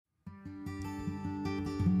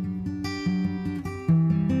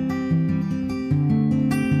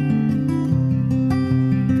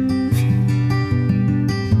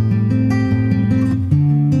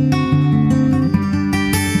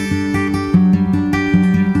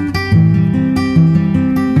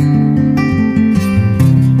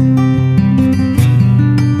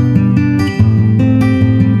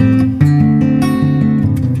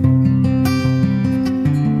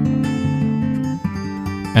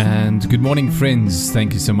And good morning, friends.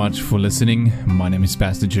 Thank you so much for listening. My name is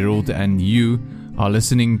Pastor Gerald, and you are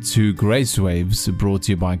listening to Grace Waves, brought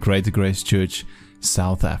to you by Greater Grace Church,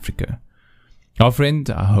 South Africa. Our friend,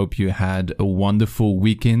 I hope you had a wonderful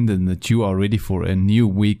weekend and that you are ready for a new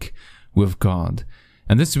week with God.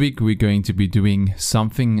 And this week we're going to be doing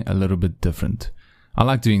something a little bit different. I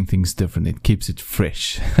like doing things different. It keeps it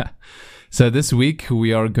fresh. So this week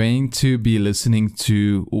we are going to be listening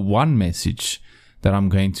to one message that I'm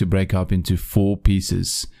going to break up into 4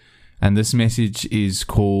 pieces. And this message is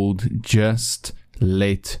called Just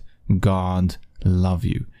Let God Love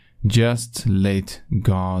You. Just let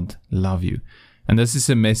God love you. And this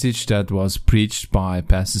is a message that was preached by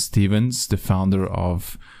Pastor Stevens, the founder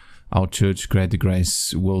of our church, Greater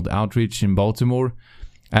Grace World Outreach in Baltimore.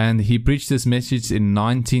 And he preached this message in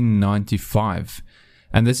 1995.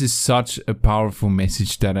 And this is such a powerful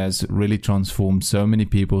message that has really transformed so many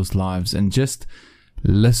people's lives. And just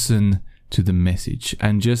listen to the message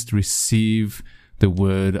and just receive the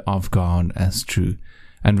word of God as true.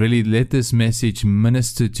 And really let this message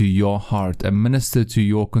minister to your heart and minister to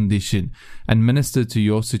your condition and minister to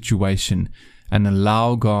your situation and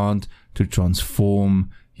allow God to transform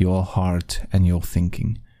your heart and your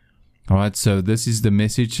thinking. Alright, so this is the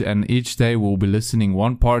message, and each day we'll be listening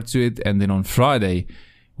one part to it, and then on Friday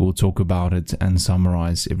we'll talk about it and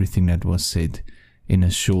summarize everything that was said in a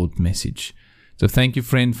short message. So thank you,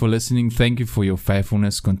 friend, for listening. Thank you for your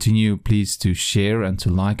faithfulness. Continue, please, to share and to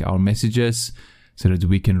like our messages so that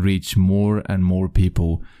we can reach more and more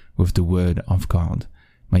people with the word of God.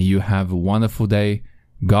 May you have a wonderful day.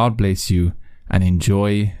 God bless you, and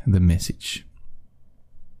enjoy the message.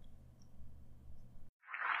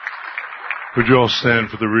 Would you all stand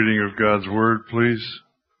for the reading of God's Word, please?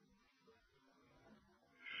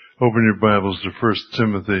 Open your Bibles to 1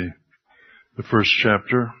 Timothy, the first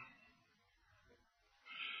chapter.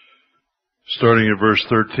 Starting at verse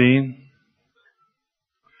 13,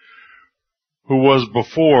 who was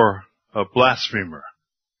before a blasphemer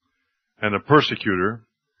and a persecutor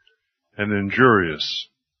and injurious.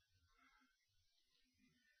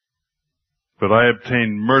 But I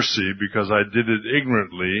obtained mercy because I did it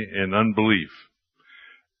ignorantly in unbelief.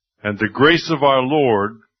 And the grace of our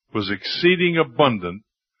Lord was exceeding abundant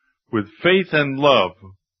with faith and love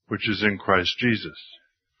which is in Christ Jesus.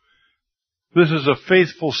 This is a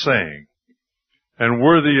faithful saying, and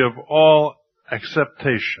worthy of all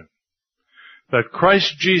acceptation, that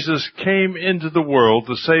Christ Jesus came into the world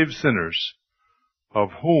to save sinners, of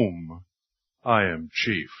whom I am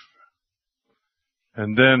chief.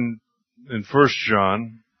 And then in 1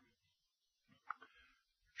 John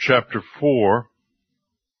chapter 4,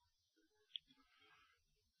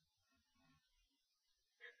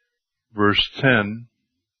 verse 10,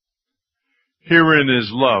 herein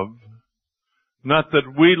is love, not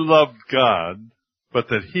that we loved God, but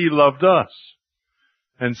that He loved us,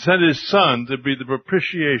 and sent His Son to be the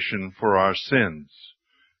propitiation for our sins.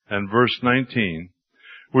 And verse 19,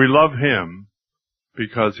 we love Him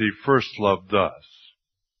because He first loved us.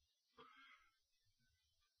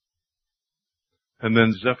 And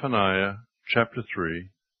then Zephaniah chapter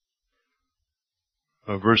 3,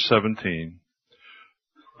 verse 17,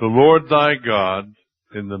 the Lord thy God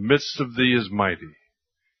in the midst of thee is mighty.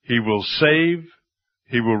 He will save.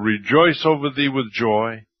 He will rejoice over thee with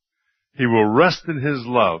joy. He will rest in His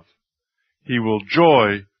love. He will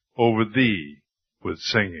joy over thee with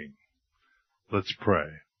singing. Let's pray.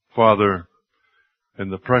 Father, in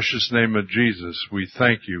the precious name of Jesus, we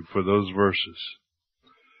thank you for those verses.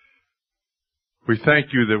 We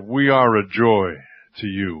thank you that we are a joy to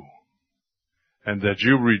you, and that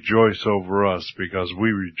you rejoice over us because we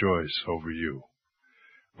rejoice over you.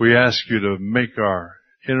 We ask you to make our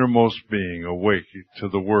innermost being awake to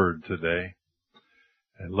the word today,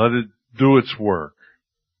 and let it do its work.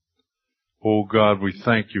 Oh God, we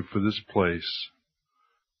thank you for this place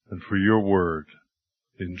and for your word.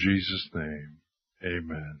 In Jesus' name,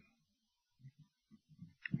 amen.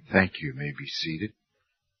 Thank you. You may be seated.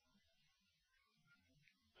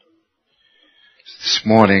 This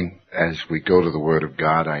morning, as we go to the Word of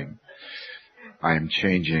God, I am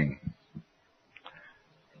changing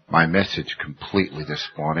my message completely this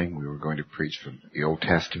morning. We were going to preach from the Old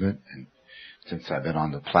Testament, and since I've been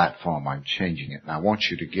on the platform, I'm changing it. And I want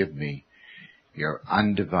you to give me your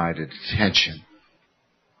undivided attention.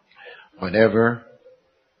 Whenever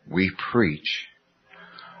we preach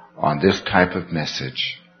on this type of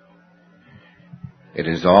message, it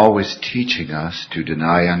is always teaching us to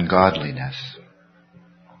deny ungodliness.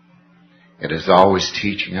 It is always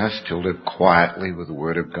teaching us to live quietly with the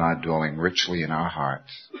Word of God dwelling richly in our hearts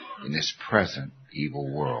in this present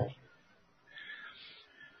evil world.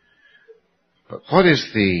 But what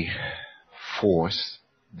is the force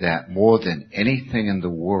that more than anything in the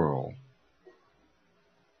world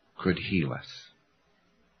could heal us?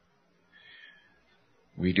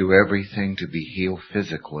 We do everything to be healed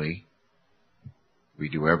physically. We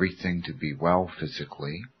do everything to be well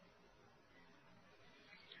physically.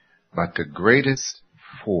 But the greatest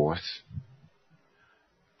force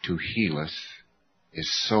to heal us is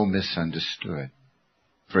so misunderstood.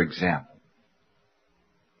 For example,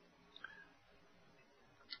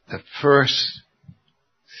 the first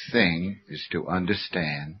thing is to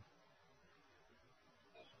understand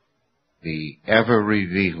the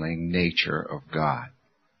ever-revealing nature of God.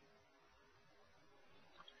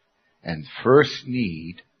 And first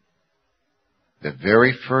need, the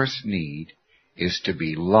very first need, is to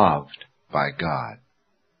be loved by God.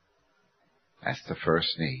 That's the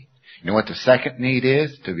first need. You know what the second need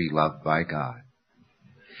is? To be loved by God.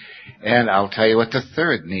 And I'll tell you what the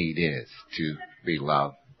third need is: to be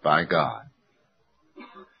loved by God.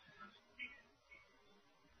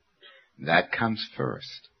 That comes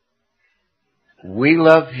first. We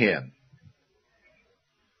love Him.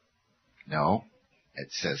 No, it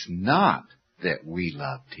says not that we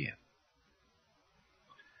loved Him.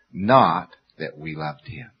 Not that we loved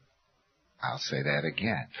Him. I'll say that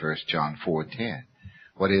again. 1 John 4:10.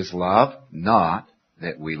 What is love? Not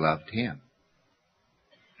that we loved Him,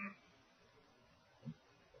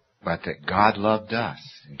 but that God loved us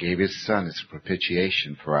and gave His Son as a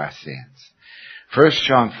propitiation for our sins. 1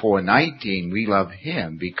 John 4:19, we love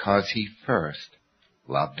Him because He first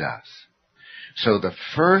loved us. So the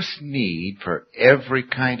first need for every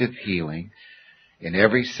kind of healing in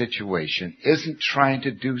every situation isn't trying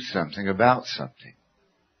to do something about something.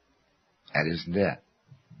 That isn't it.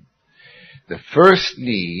 The first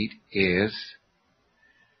need is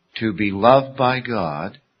to be loved by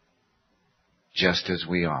God just as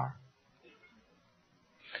we are.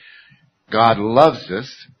 God loves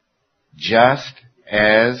us just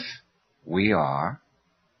as we are,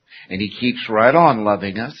 and He keeps right on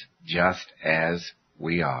loving us just as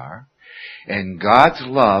we are. And God's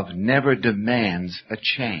love never demands a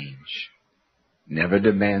change. Never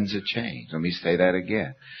demands a change. Let me say that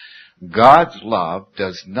again. God's love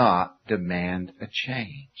does not demand a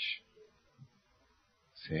change.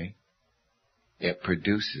 See? It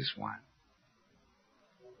produces one.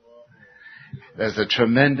 There's a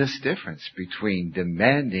tremendous difference between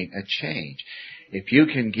demanding a change. If you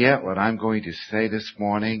can get what I'm going to say this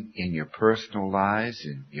morning in your personal lives,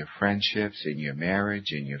 in your friendships, in your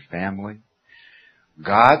marriage, in your family,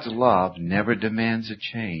 God's love never demands a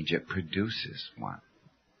change. It produces one.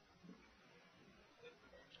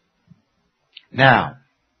 Now,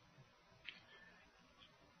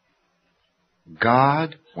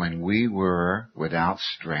 God, when we were without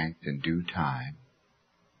strength in due time,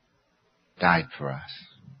 died for us.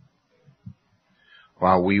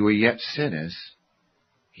 While we were yet sinners,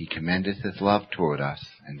 He commended His love toward us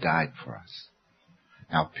and died for us.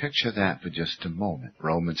 Now picture that for just a moment.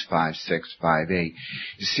 Romans 5:6, 5:8.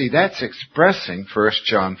 You see, that's expressing 1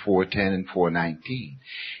 John 4:10 and 4:19.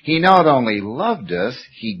 He not only loved us,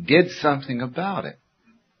 He did something about it.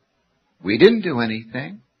 We didn't do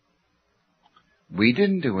anything. We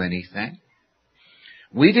didn't do anything.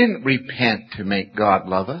 We didn't repent to make God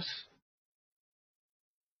love us.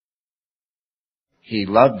 He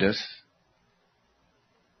loved us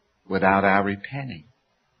without our repenting.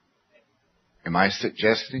 Am I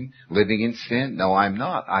suggesting living in sin? No, I'm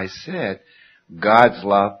not. I said God's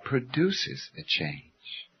love produces a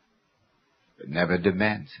change, but never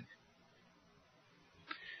demands it.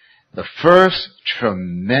 The first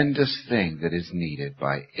tremendous thing that is needed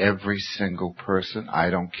by every single person,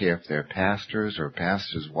 I don't care if they're pastors or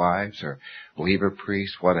pastors' wives or believer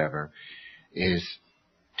priests, whatever, is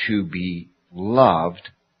to be loved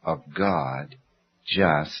of God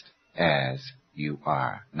just as you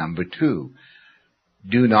are. Number 2,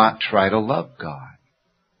 do not try to love God.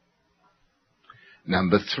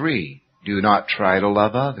 Number 3, do not try to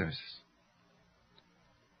love others.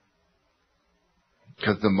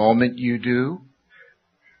 Because the moment you do,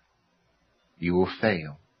 you will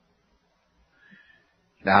fail.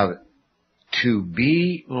 Now, to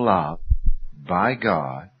be loved by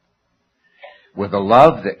God with a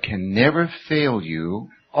love that can never fail you,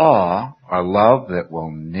 or a love that will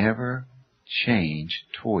never change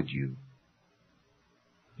toward you.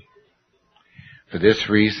 For this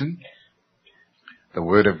reason, the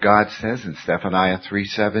Word of God says in Zephaniah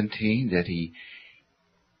 3:17 that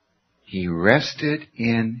He rested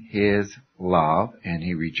in His love and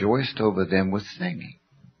He rejoiced over them with singing.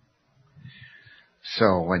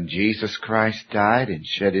 So when Jesus Christ died and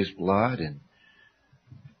shed His blood and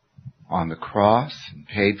on the cross and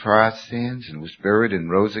paid for our sins and was buried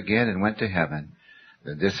and rose again and went to heaven,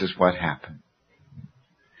 then this is what happened.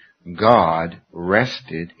 God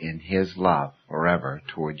rested in His love forever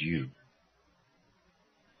toward you,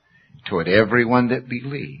 toward everyone that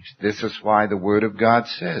believes. This is why the Word of God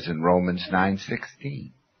says in Romans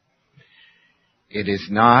 9:16, it is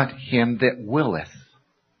not him that willeth,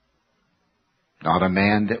 not a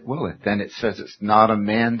man that willeth. Then it says it's not a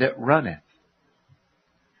man that runneth,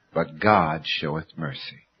 but God showeth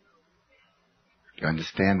mercy. You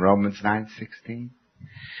understand Romans 9:16?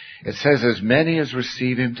 It says, as many as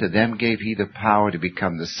receive Him, to them gave He the power to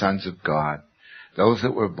become the sons of God, those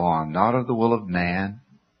that were born not of the will of man,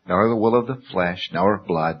 nor the will of the flesh, nor of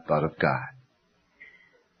blood, but of God.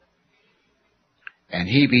 And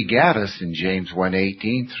He begat us in James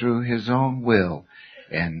 1:18 through His own will.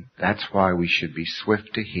 And that's why we should be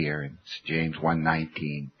swift to hear in James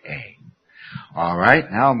 1:19a. All right,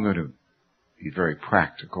 now I'm going to be very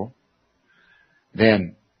practical.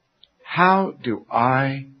 Then, how do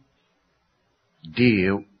I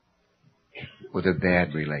deal with a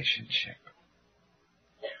bad relationship?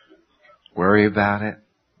 Worry about it?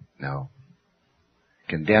 No.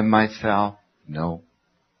 Condemn myself? No.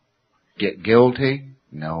 Get guilty?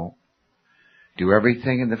 No. Do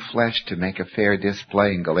everything in the flesh to make a fair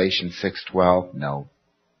display in Galatians 6:12? No.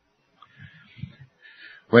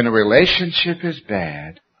 When a relationship is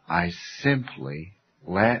bad, I simply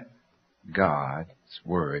let God's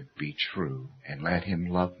Word be true and let Him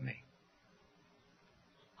love me.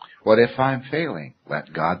 What if I'm failing?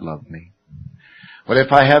 Let God love me. What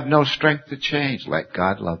if I have no strength to change? Let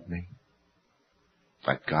God love me.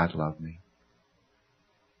 Let God love me.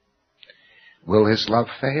 Will His love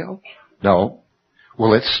fail? No.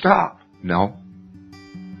 Will it stop? No.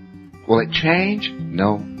 Will it change?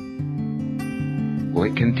 No. Will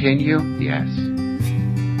it continue? Yes.